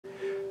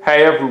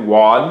Hey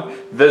everyone,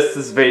 this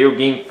is Video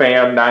Game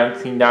Fan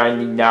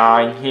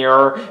 1999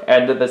 here,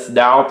 and it is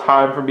now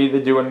time for me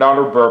to do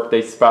another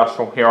birthday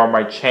special here on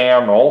my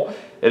channel.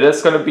 It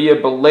is going to be a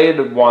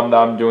belated one that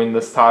I'm doing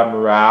this time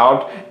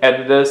around,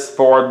 and it is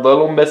for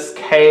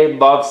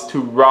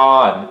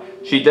LilMissKLoves2Run.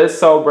 She did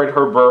celebrate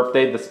her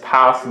birthday this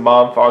past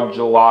month on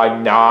July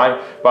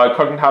 9, but I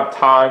couldn't have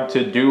time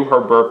to do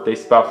her birthday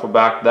special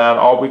back then,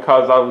 all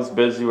because I was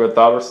busy with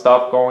other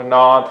stuff going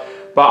on.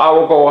 But I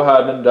will go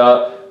ahead and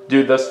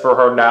do this for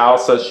her now,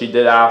 so she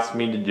did ask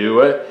me to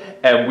do it.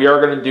 And we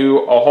are going to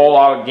do a whole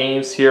lot of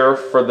games here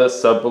for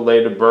this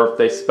belated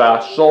birthday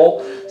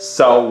special.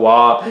 So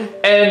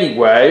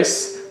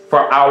anyways,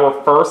 for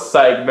our first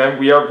segment,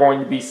 we are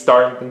going to be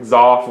starting things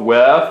off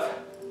with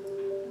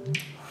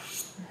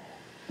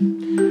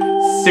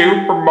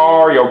Super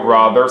Mario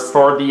Brothers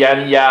for the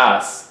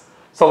NES.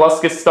 So let's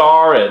get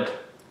started.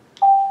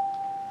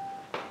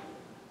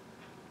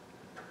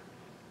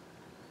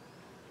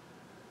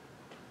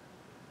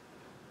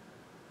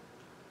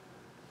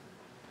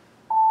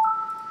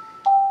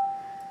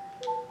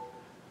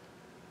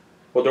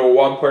 We'll do a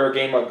one-player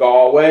game like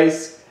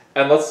always,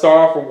 and let's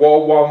start off with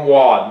World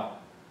 1-1.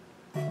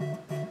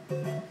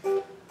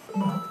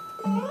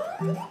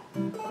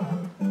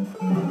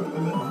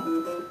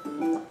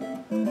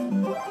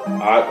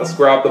 Alright, let's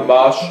grab the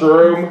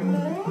mushroom.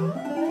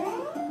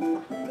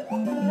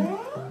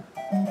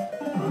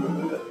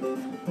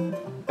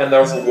 And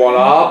there's a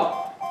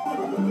 1-up.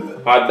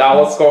 Alright,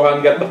 now let's go ahead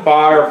and get the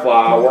fire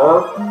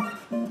flower.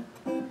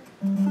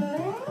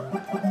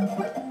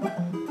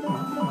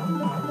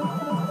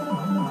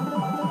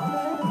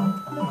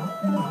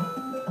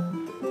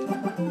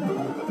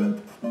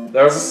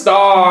 There's a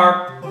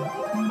star.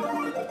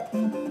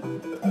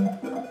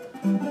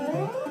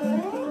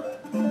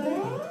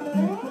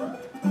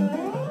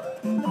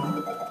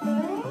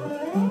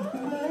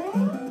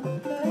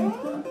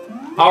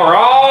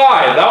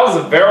 Alright, that was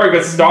a very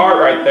good start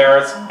right there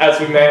as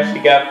we managed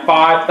to get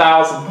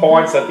 5,000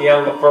 points at the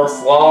end of the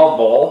first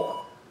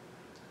level.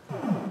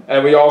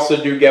 And we also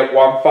do get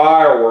one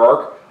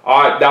firework.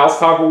 Alright, now it's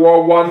time for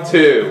World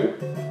 1-2.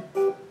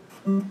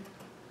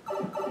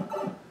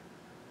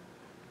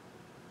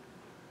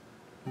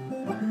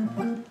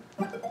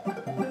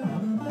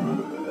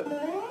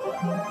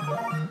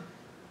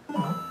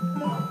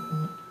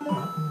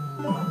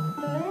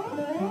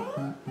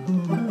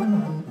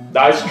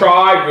 Nice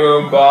try,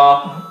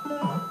 Goomba.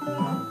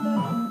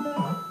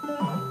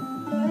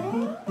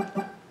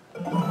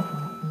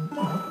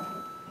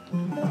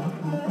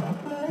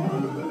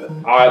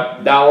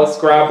 Alright, now let's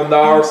grab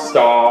another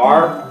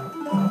star.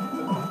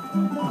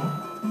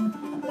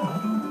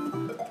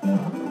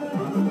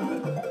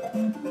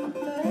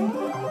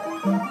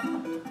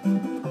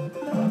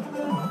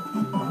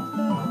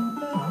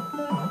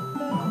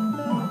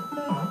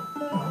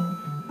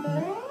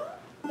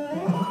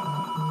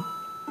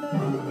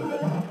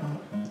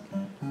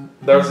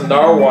 There's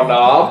another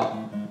 1-up.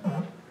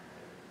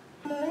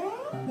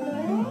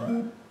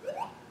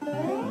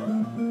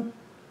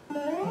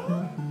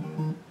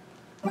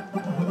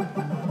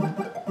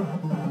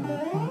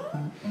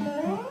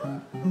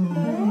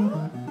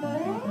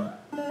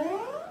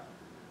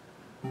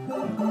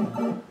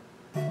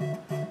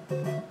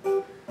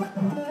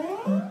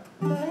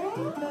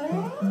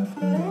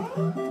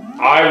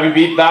 Alright, we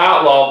beat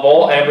that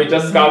level, and we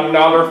just got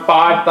another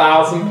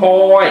 5,000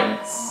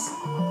 points.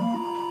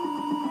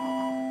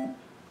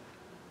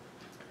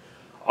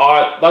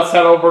 Alright, let's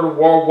head over to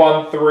World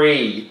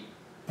 1-3.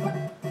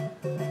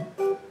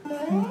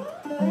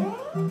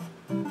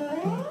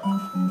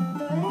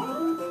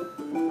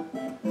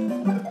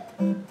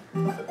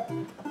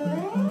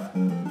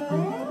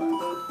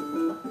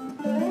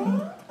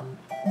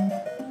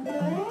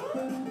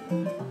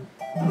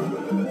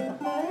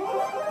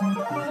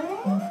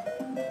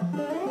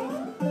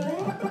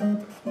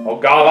 Oh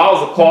god, that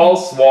was a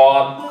close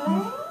one.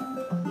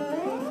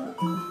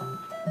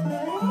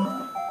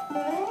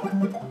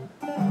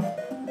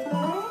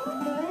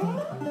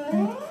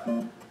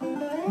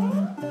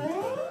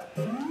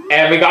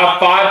 And we got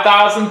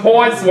 5,000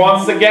 points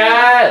once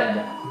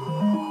again!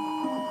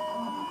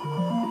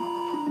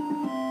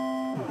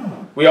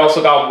 We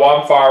also got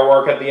one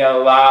firework at the end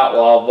of that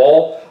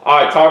level.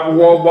 Alright, time for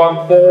World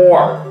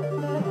 1-4.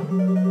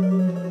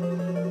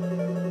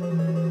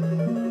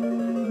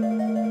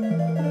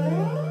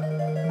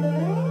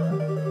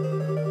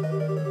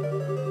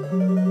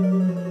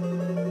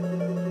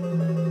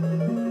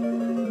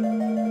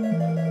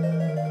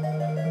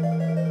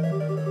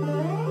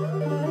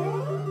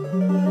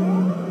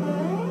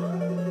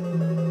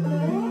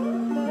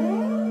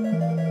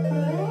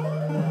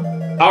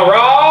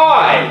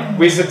 Alright!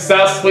 We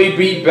successfully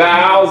beat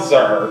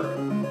Bowser.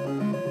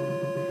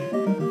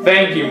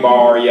 Thank you,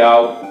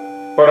 Mario.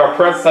 But our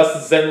princess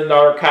is in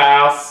another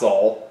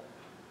castle.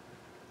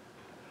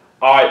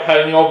 Alright,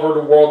 heading over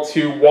to World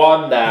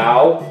 2-1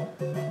 now.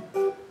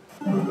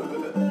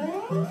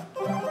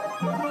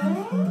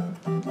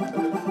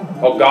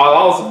 Oh god,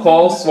 that was a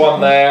close one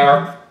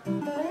there.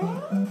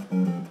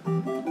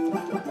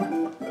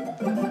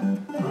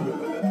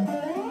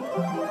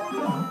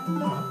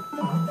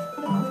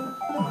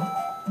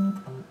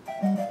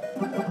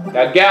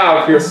 Now get out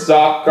of here,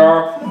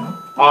 sucker.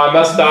 Oh, I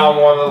messed down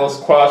one of those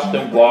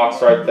question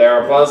blocks right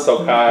there, but it's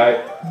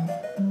okay.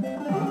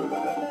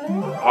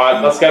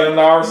 Alright, let's get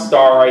another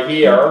star right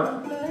here.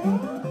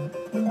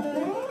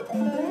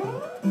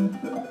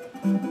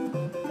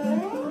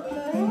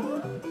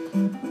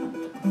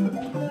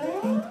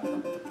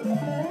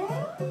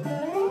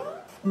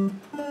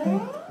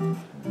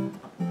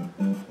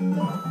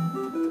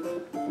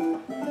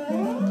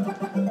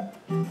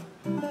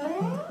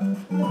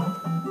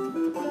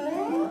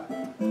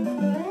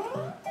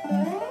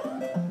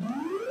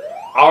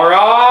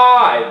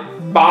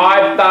 Alright!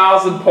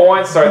 5,000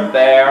 points right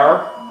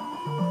there.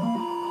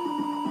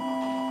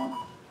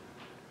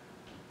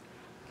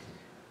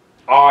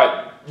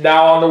 Alright,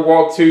 now on to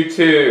World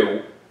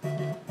 2-2.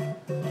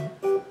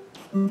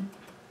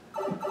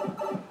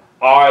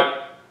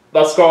 Alright,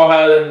 let's go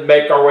ahead and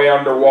make our way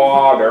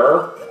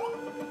underwater.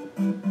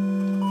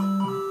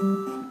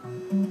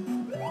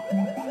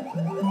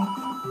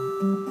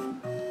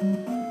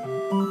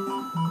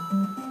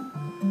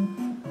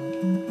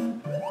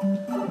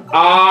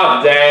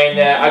 Ah, dang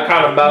it. I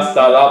kind of messed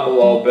that up a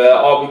little bit,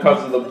 all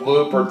because of the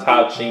blooper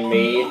touching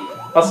me.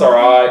 That's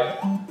alright.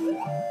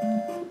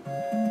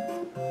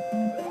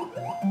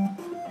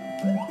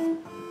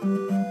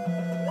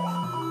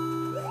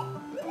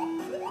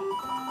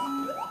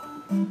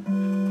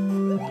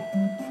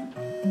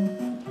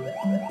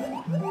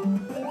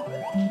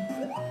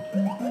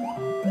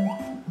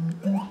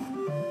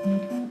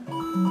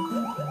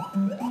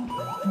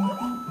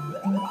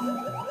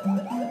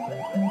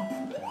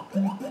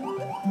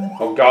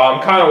 Oh god,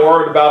 I'm kind of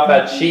worried about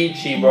that cheat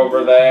sheep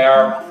over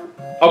there.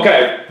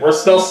 Okay, we're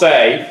still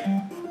safe.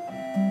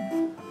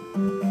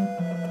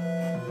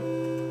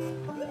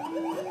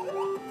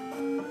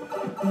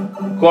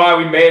 Glad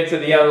we made it to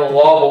the end of the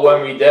level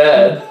when we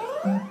did.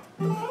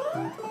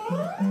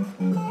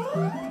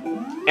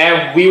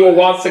 And we will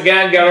once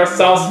again get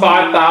ourselves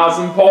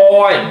 5,000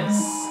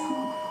 points.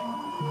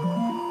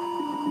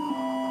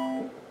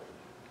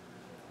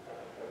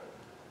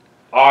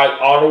 Alright,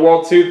 on to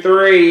World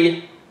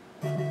 2-3.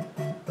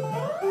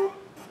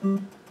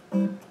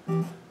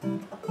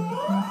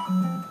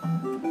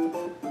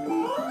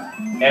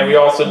 And we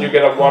also do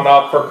get a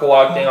 1-up for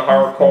collecting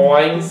 100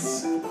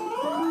 coins.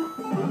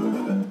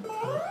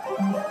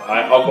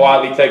 I'll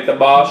gladly take the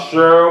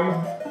mushroom.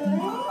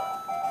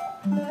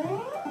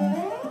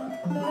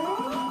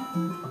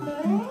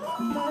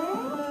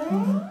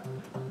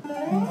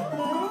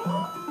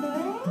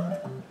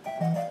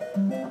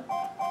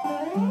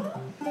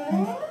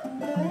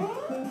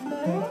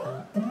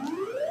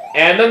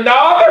 And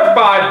another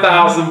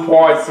 5,000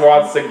 points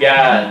once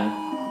again.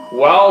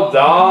 Well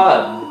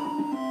done.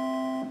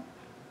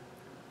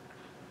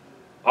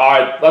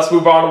 Alright, let's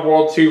move on to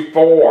World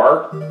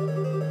 2-4.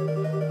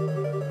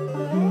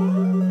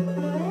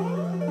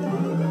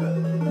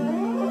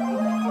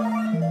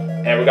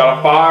 And we got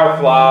a fire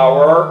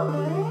flower.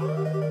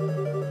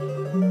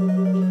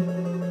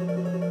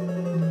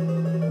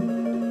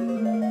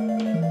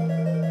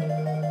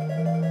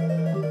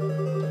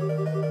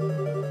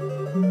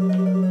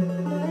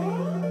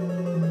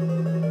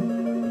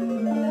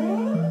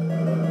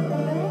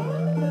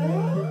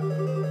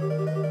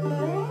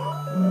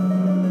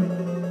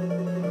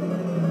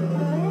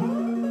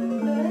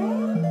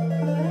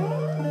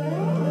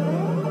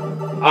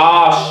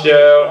 Ah, shoot,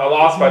 I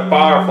lost my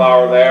fire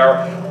flower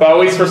there. But at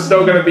least we're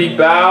still going to be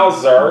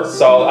Bowser,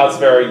 so that's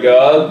very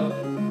good.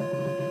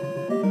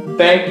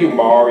 Thank you,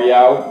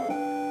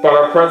 Mario. But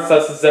our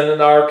princess is in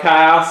our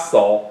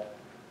castle.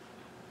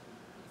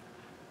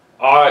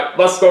 Alright,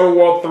 let's go to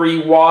World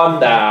 3-1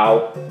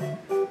 now.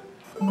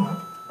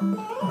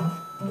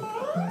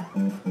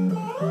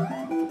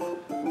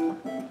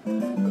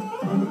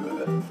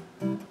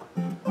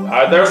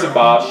 Alright, there's a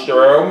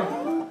mushroom.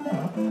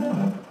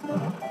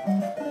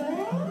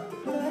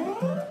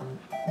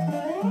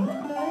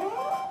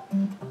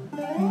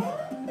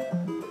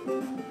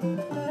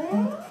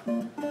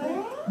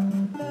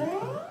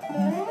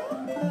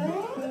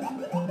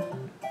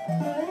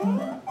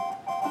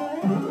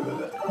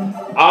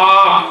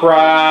 Ah,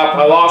 crap,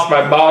 I lost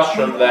my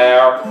mushroom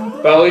there,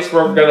 but at least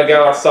we're gonna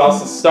get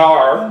ourselves a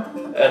star,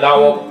 and that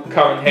will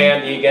come in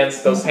handy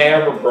against those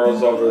hammer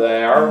bros over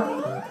there.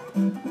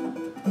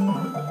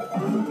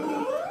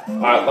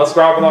 Alright, let's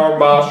grab another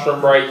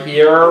mushroom right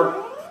here.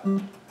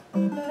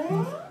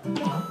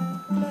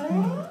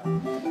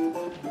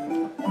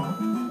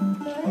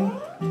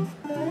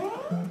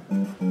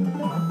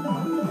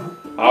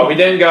 We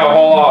didn't get a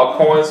whole lot of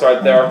coins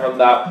right there from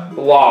that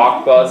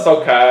block, but it's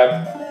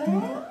okay.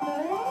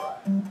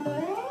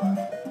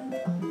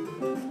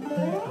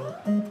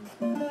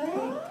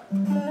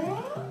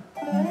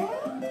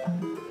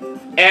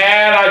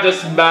 And I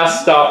just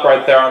messed up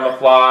right there on the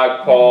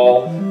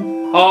flagpole.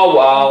 Oh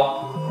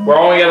well. We're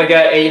only going to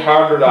get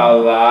 800 out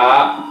of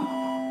that.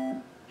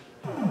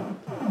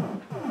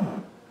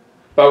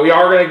 But we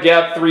are going to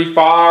get 3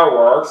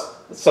 fireworks.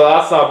 So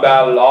that's not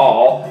bad at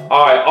all.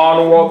 Alright,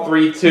 on to World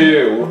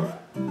 3-2.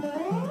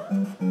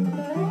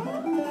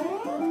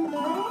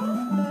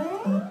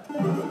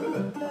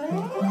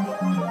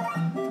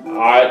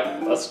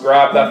 let's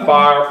grab that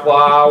fire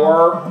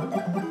flower.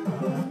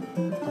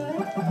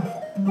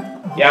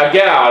 Yeah,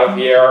 get out of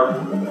here.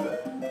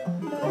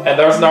 And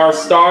there's another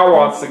star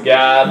once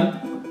again.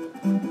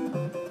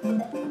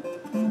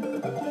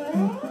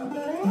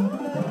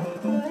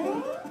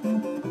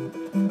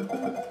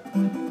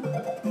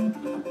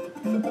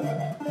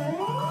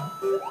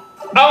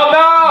 Oh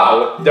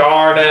no!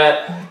 Darn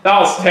it. That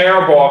was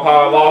terrible of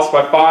how I lost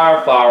my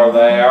fire flower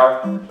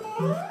there.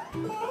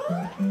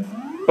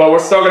 But we're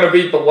still going to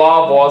beat the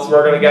level as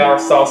we're going to get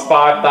ourselves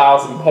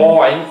 5,000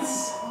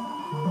 points.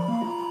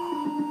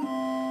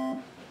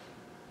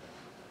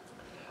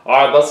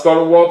 Alright, let's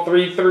go to World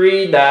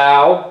 3-3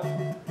 now.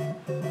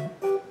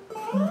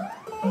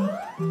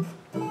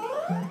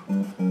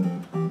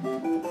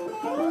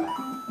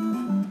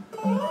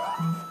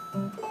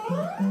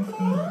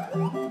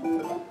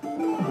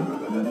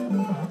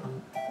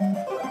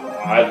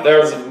 Alright,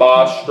 there's a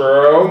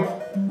mushroom.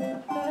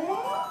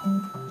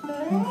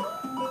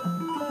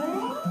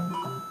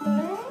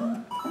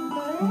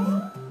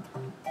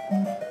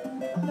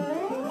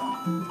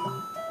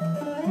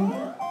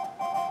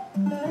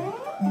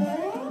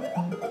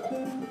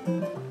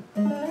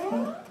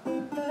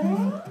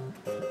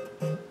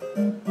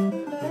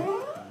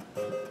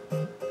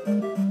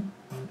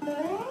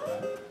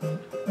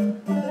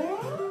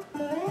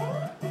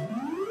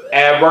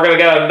 And we're going to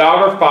get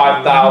another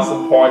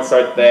 5,000 points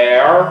right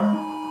there.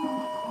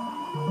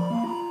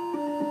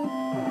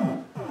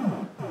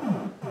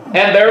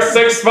 And there's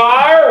 6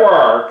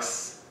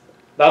 fireworks!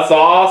 That's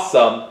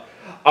awesome.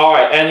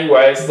 Alright,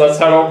 anyways, let's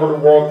head over to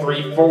World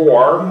 3-4.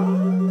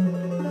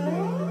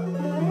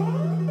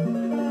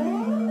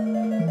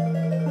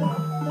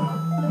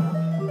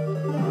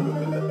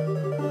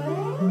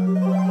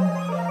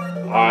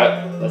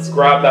 Alright, let's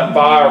grab that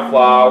fire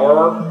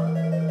flower.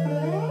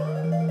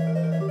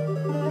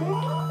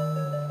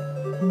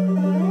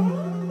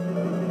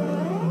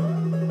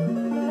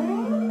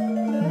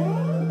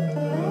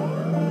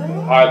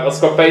 Alright, let's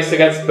go face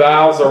against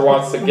Bowser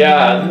once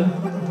again.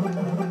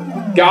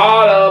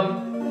 Got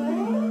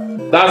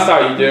him! That's how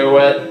you do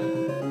it.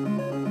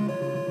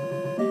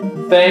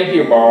 Thank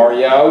you,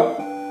 Mario.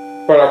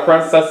 But our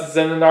princess is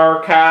in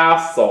our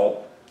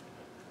castle.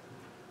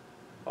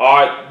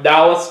 Alright,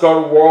 now let's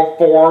go to World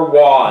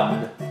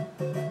 4-1.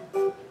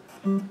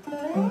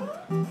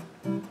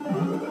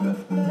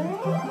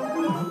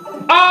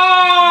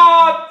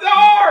 Oh,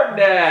 darn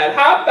it!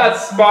 How'd that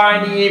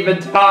spiny even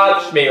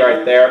touch me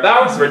right there?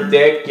 That was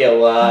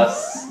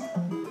ridiculous.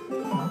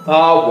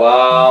 Oh,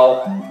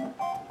 well.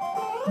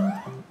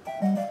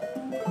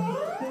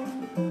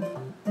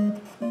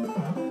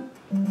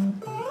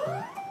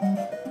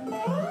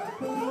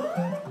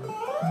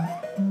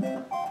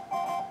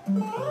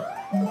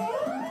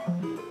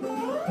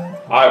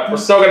 Alright, we're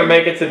still going to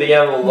make it to the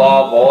end of the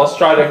level. Let's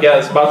try to get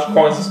as much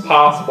coins as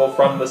possible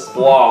from this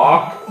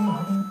block.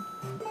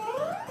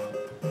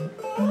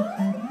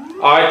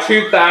 Alright,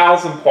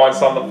 2,000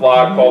 points on the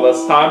flagpole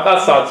this time.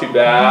 That's not too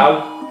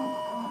bad.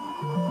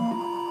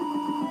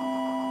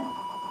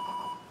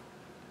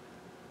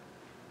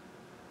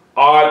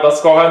 Alright, let's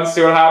go ahead and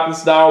see what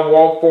happens now in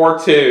World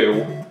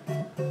 4-2.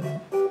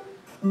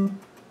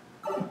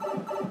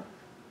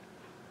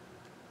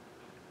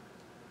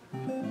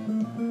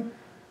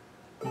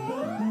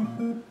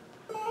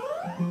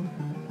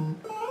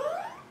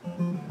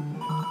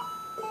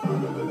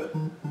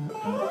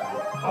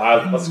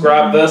 Alright, let's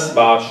grab this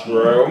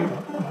mushroom.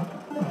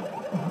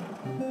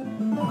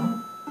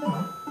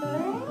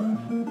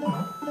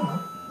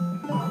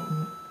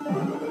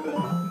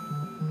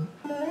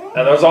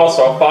 And there's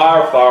also a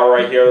fire flower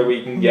right here that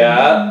we can get.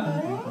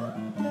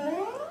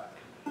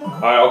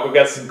 Alright, I'll go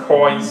get some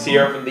coins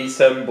here from these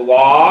hidden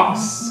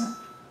blocks.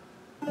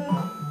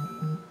 Oh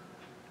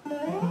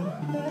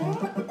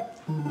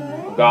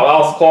god, that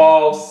was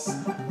close.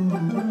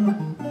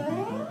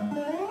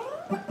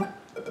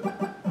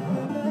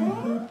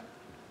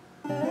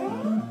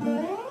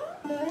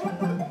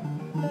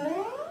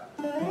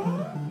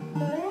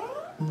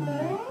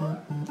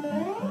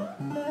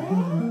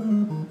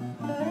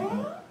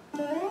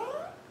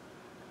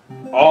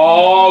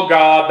 Oh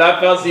god, that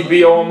fuzzy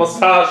bee almost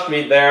touched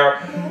me there,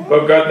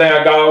 but good thing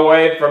I got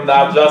away from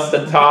that just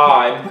in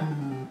time.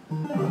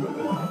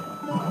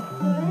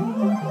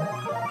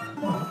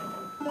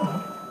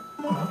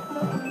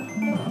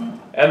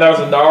 And there's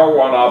another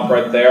one up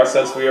right there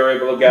since we were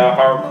able to get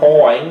 100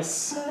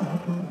 coins.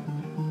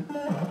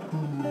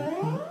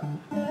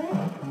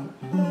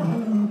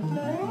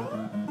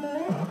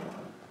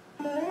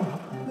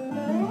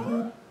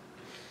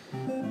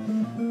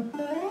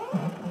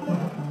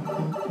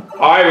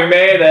 Alright, we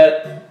made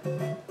it.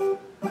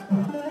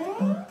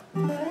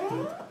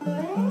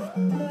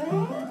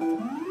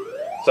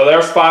 So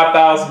there's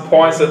 5,000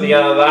 points at the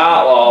end of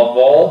that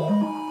level.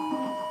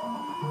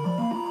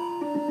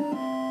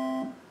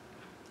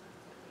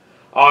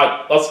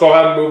 Alright, let's go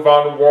ahead and move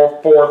on to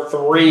World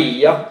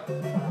 4-3.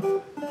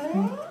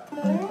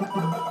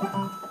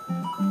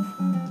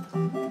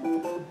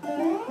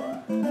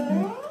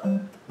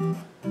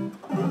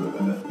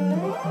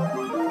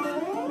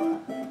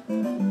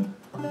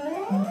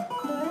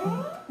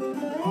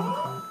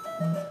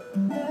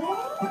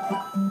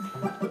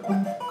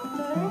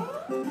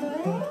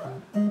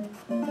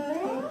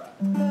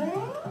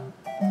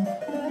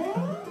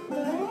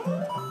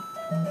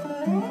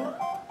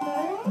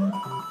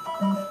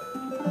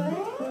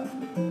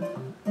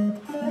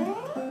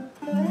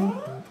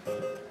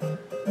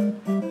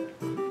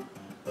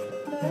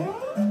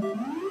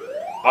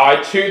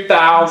 Alright,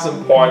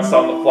 2,000 points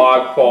on the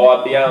flagpole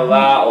at the end of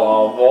that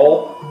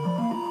level.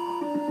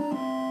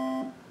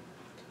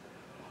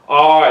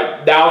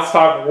 Alright, now it's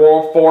time for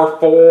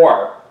World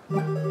 4-4.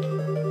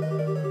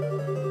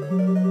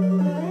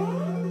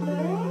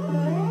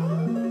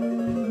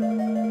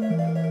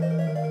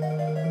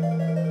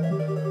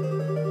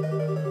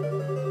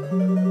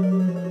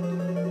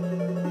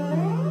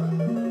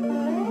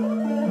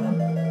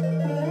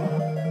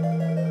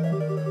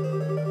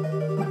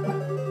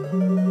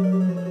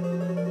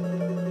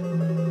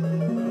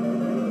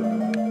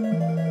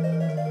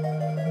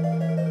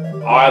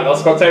 Alright,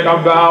 let's go take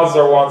on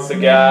Bowser once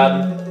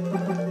again.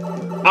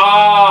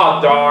 Ah,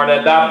 darn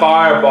it, that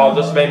fireball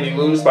just made me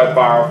lose my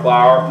Fire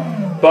Flower.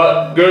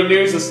 But good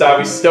news is that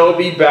we still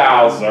beat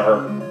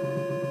Bowser.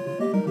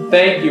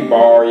 Thank you,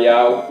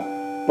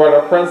 Mario. But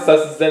our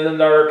princess is in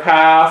another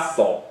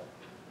castle.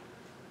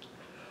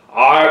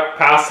 Alright,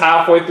 past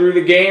halfway through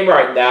the game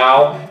right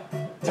now.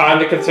 Time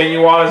to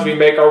continue on as we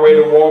make our way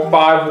to World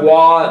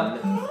 5-1.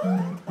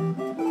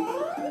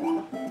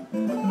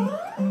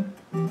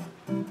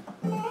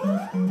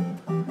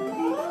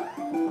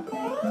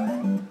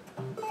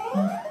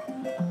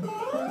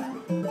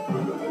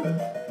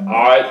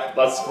 Alright,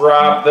 let's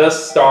grab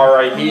this star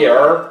right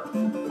here.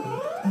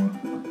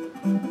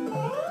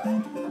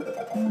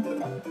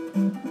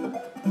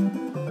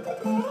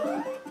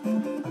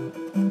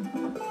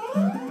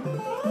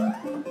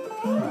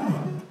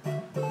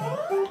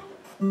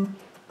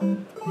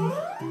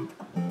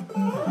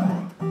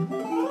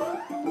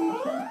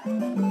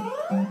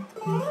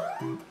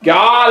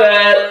 Got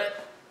it!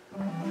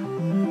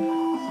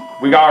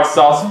 We got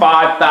ourselves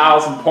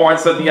 5,000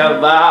 points at the end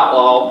of that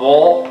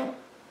level.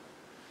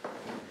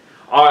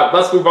 Alright,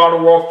 let's move on to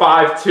World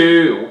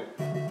 5-2.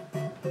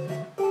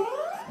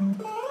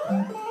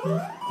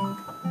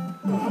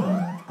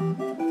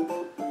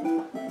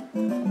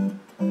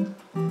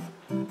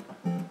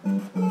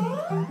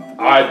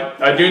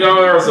 I do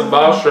know there's a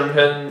mushroom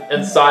hidden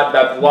inside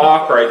that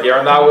block right here,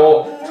 and that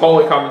will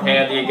totally come in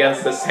handy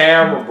against this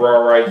hammer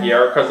bro right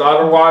here, because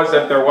otherwise,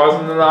 if there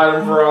wasn't an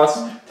item for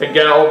us to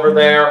get over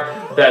there,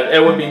 then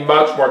it would be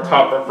much more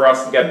tougher for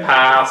us to get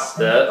past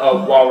it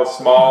while we're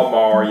small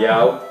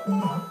Mario.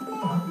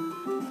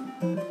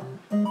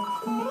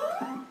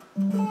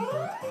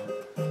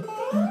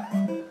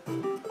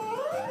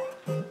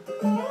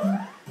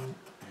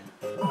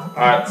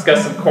 Alright, let's get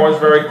some coins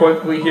very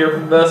quickly here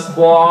from this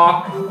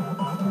block.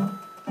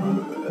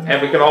 And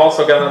we can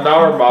also get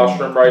another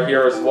mushroom right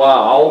here as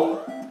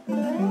well.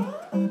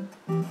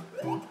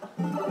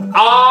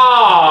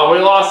 Ah, we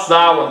lost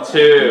that one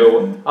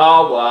too.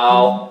 Oh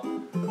well.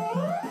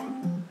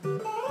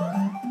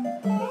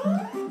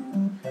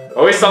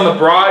 At least on the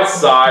bright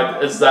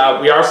side is that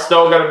we are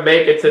still going to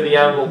make it to the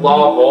end of the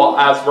level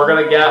as we're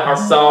going to get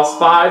ourselves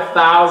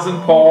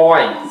 5,000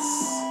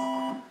 points.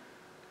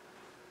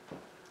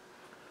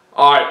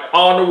 Alright,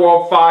 on to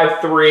World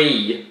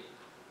 5-3.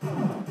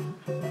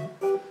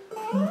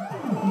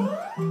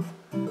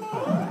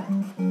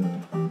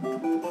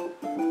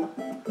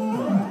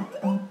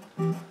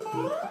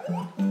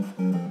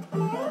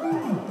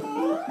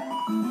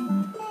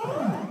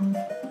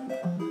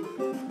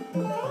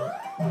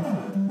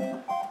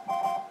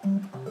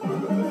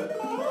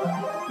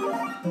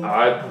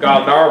 I've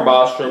got another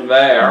mushroom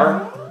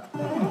there.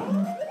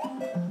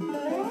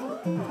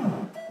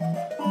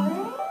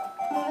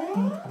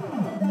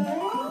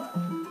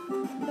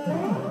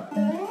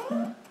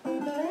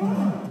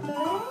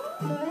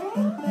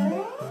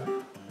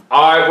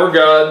 Alright, we're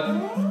good.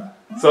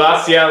 So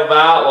that's the end of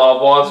that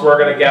level, as we're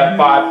going to get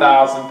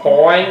 5,000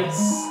 points.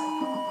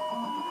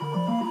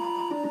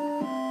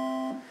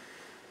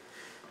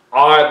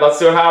 Alright, let's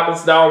see what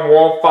happens now in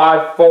World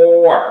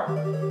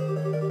 5-4.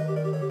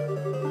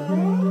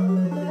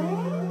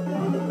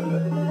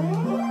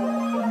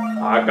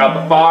 I've got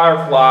the Fire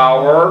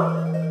Flower.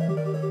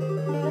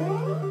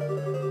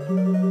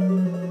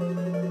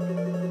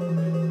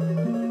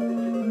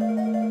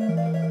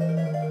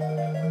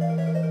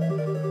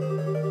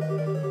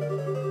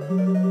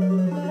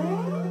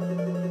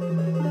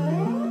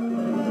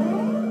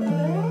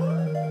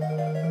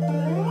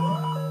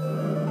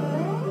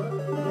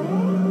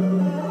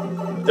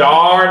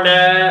 Darn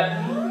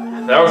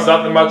it! There was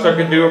nothing much I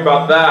could do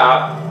about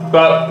that.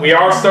 But we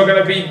are still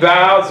going to beat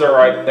Bowser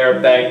right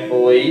there,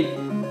 thankfully.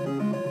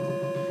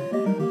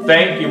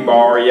 Thank you,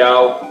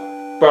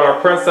 Mario. But our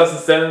princess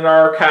is in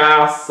our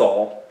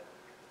castle.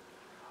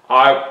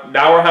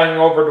 Now we're heading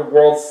over to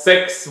World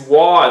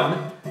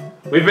 6-1.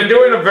 We've been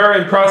doing a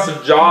very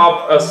impressive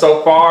job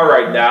so far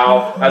right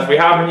now, as we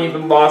haven't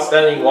even lost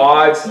any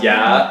lives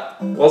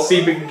yet. We'll see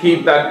if we can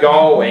keep that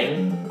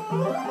going.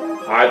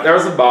 Alright,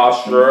 there's a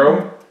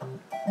mushroom.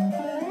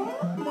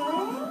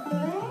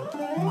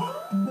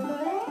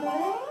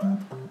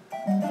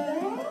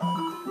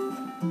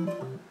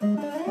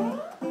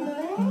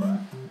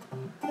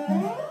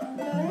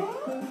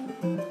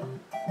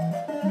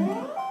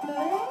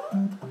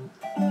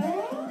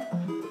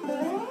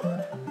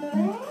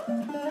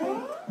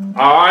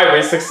 Alright,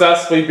 we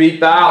successfully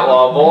beat that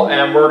level,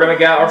 and we're gonna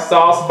get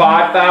ourselves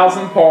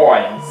 5,000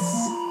 points.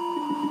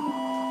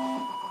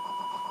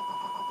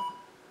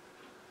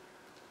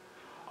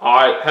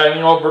 Alright,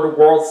 heading over to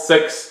World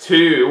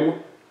 6-2.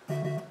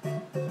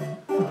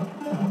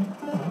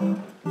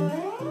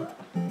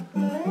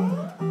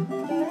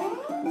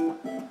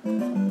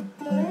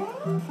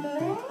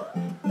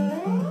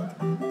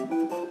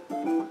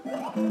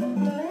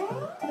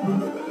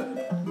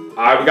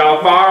 Alright, we got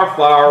a fire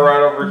flower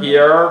right over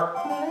here.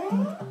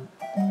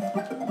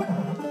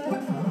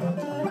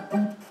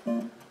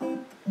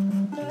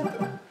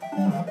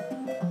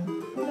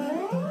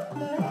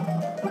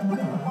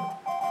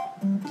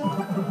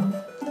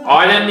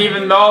 I didn't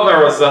even know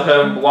there was a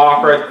hidden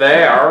block right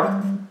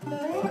there.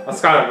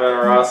 That's kind of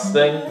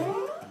interesting.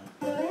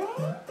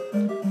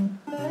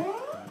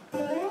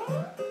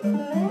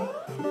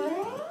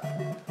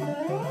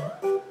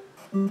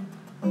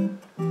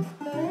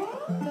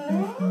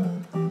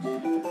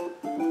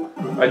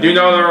 I do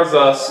know there was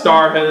a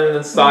star hidden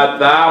inside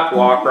that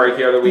block right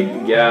here that we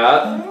can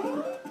get.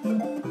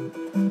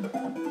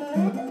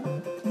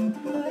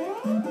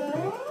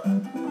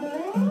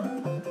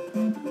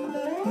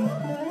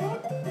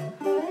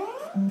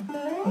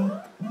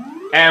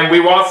 And we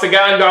once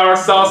again got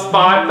ourselves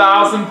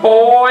 5,000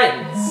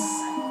 points!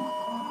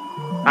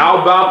 How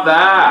about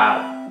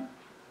that?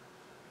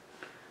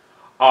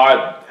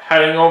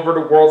 Heading over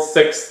to World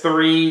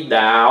 6-3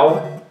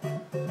 now.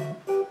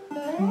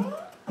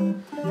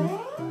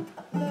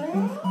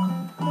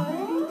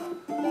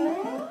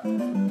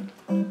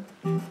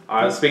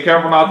 Let's be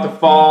careful not to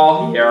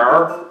fall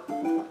here.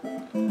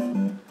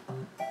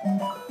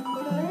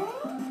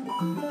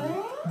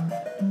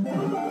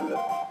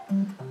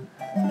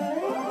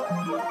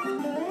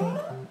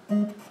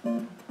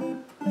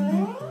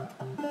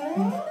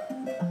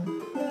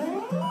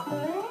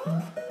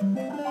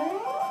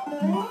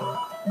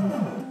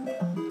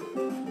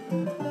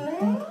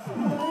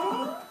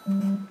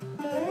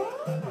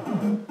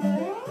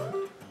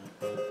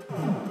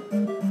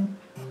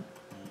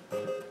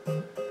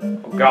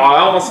 God, I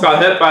almost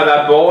got hit by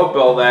that bullet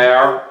bill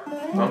there.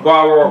 I'm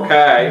glad we're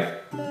okay.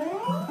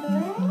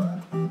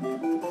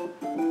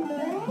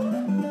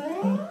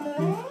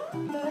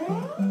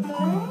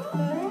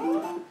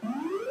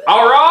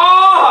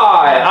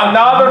 Alright!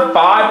 Another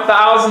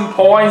 5,000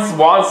 points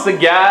once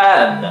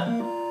again.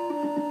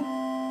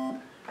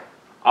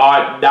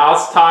 Alright, now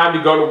it's time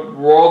to go to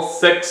World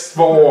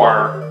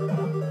 6-4.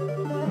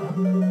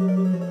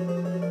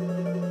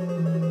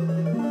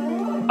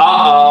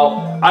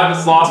 Uh-oh. I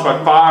just lost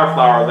my fire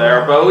flower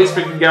there, but at least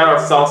we can get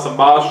ourselves a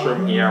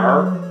mushroom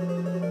here.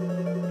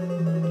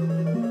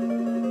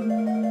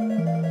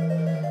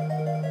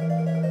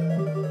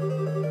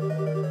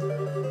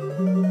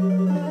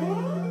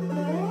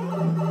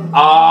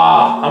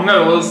 I'm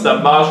gonna lose the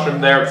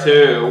mushroom there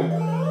too.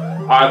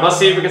 Alright, let's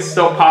see if we can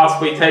still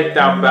possibly take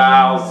down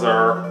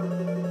Bowser.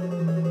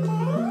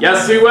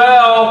 Yes, we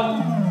will!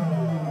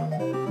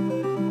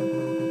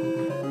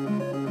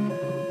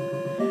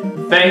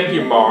 Thank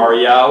you,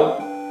 Mario.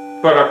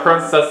 But our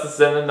princess is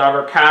in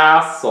another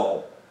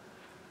castle.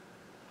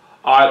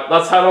 Alright,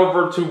 let's head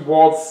over to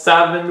World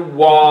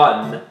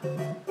 7-1.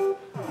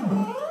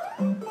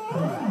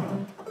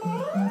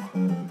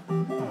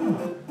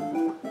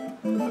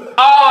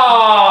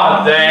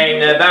 Ah,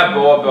 dang it, that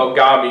bullet bill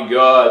got me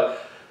good.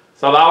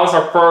 So that was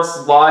our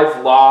first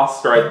life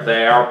lost right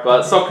there, but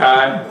it's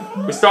okay.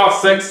 We still have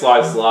 6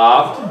 lives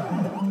left.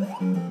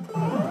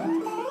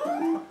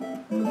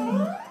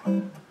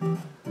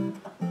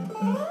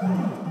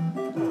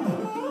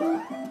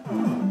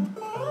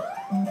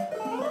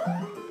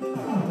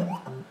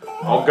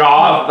 Oh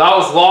god, that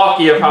was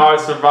lucky of how I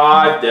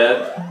survived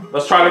it.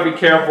 Let's try to be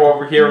careful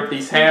over here with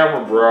these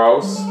hammer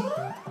bros.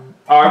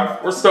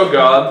 Alright, we're still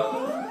good.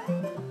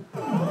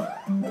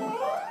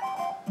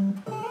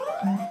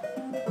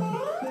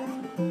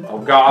 Oh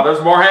god,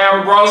 there's more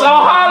hammer bros. Oh,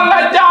 how did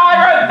I die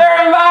right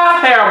there in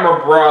that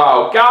hammer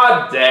bro?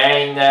 God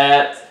dang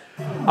it.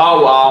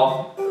 Oh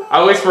well.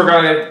 At least we're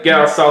gonna get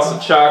ourselves a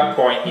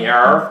checkpoint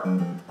here.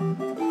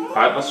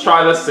 Alright, let's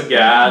try this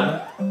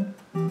again.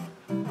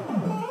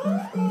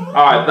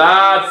 Alright,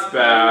 that's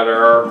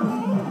better.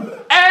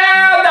 And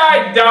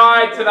I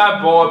died to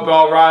that bullet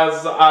bill right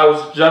as I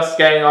was just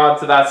getting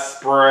onto that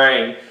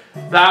spring.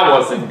 That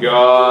wasn't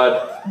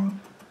good.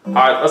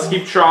 Alright, let's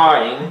keep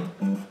trying.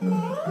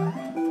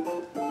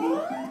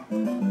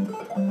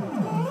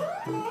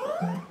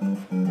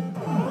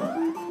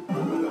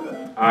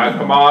 Alright,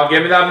 come on,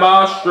 give me that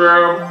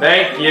mushroom.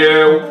 Thank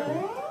you.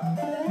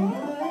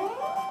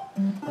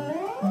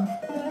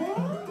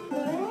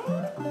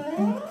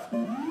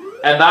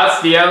 And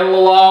that's the end of the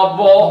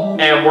level,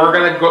 and we're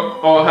gonna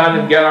go ahead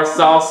and get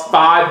ourselves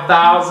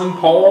 5,000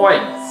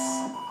 points.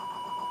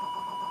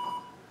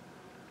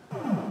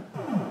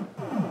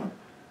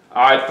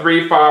 Alright,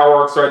 3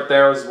 fireworks right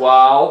there as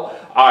well.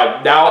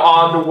 Alright, now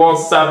on to World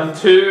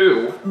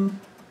 7-2.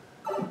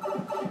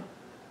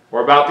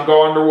 We're about to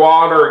go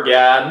underwater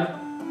again.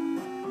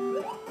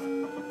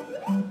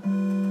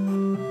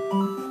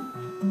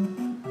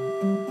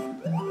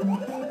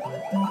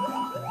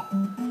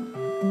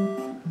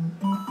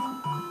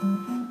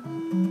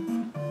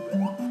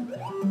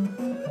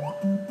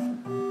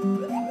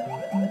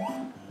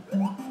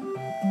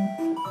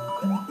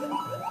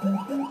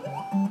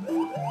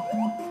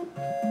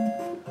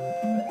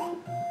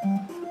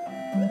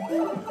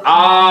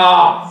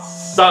 Ah,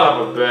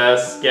 son of a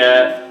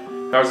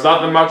biscuit. There's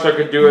nothing much I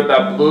could do with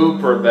that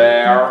blooper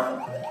there.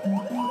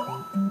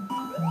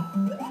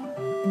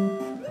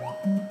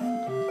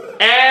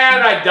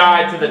 And I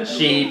died to the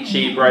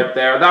cheap right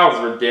there. That was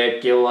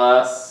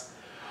ridiculous.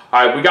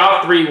 Alright, we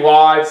got 3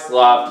 lives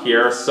left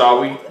here,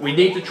 so we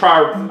need to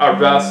try our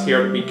best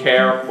here to be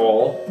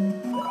careful.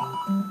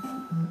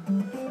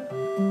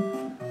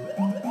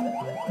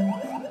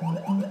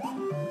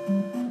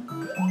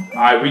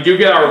 Alright, we do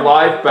get our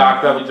life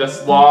back that we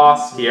just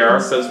lost here,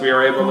 since we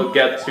were able to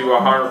get to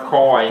 100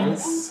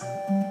 coins.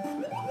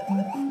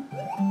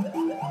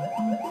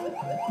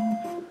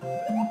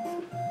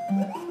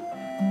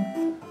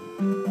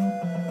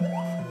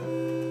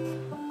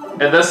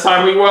 And this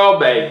time we will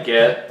make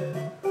it.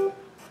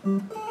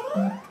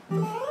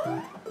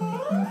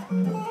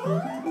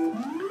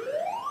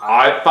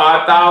 Alright,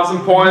 5,000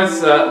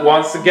 points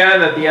once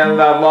again at the end of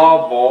that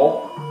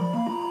level.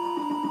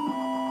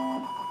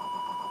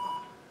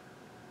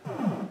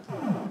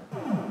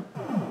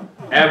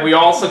 And we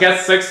also get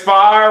 6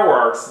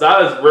 fireworks.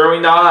 That is really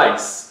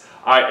nice.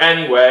 Alright,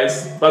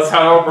 anyways, let's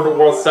head over to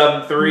World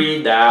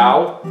 7-3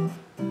 now.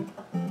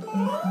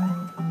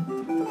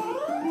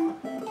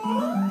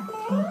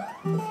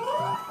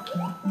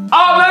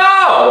 Oh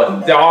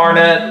no! Darn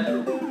it.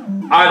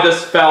 I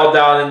just fell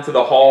down into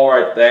the hole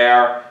right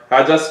there.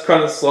 I just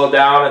couldn't slow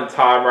down in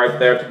time right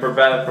there to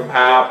prevent it from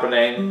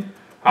happening.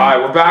 Alright,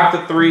 we're back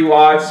to 3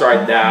 lives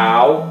right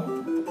now.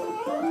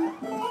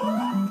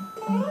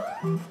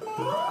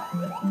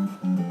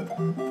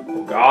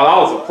 God, that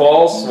was a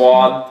close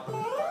one.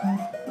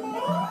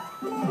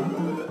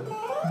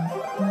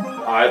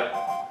 I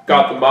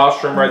got the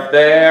mushroom right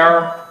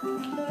there.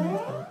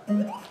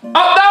 Oh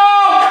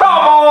no! Come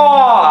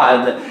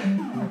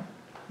on!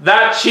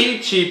 That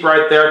cheap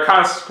right there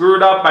kind of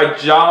screwed up my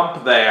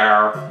jump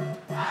there.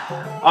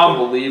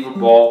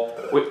 Unbelievable.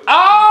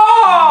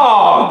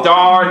 Oh!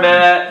 Darn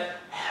it!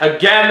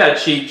 Again, that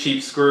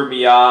cheap screwed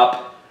me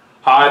up.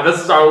 Alright,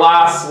 this is our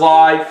last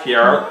life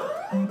here.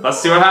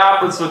 Let's see what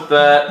happens with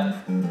it.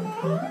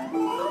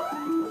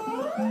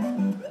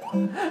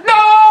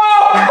 No!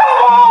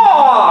 Come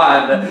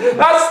on!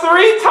 That's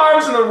 3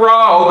 times in a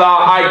row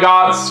that I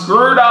got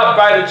screwed up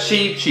by the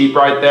cheap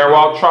right there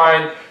while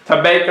trying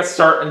to make a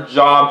certain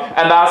jump,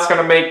 and that's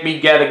gonna make me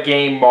get a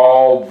game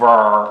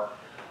over.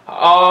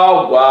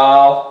 Oh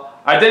well.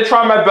 I did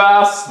try my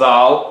best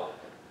though.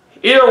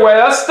 Either way,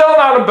 that's still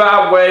not a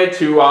bad way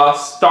to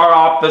start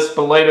off this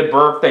belated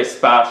birthday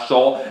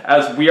special,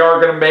 as we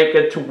are going to make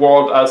it to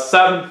World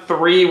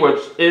 7-3, which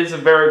is a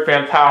very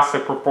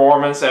fantastic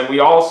performance, and we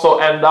also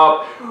end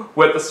up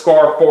with a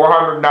score of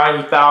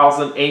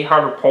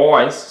 490,800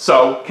 points,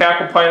 so can't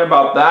complain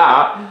about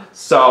that.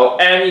 So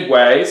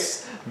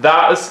anyways,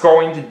 that is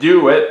going to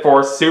do it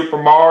for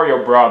Super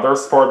Mario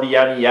Brothers for the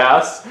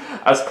NES,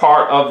 as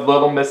part of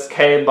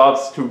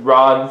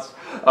LilMissKLoves2Run's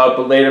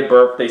belated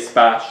birthday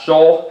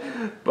special.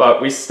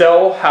 But we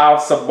still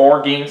have some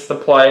more games to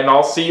play, and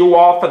I'll see you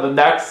all for the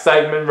next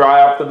segment right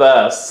after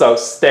this, so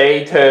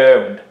stay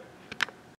tuned.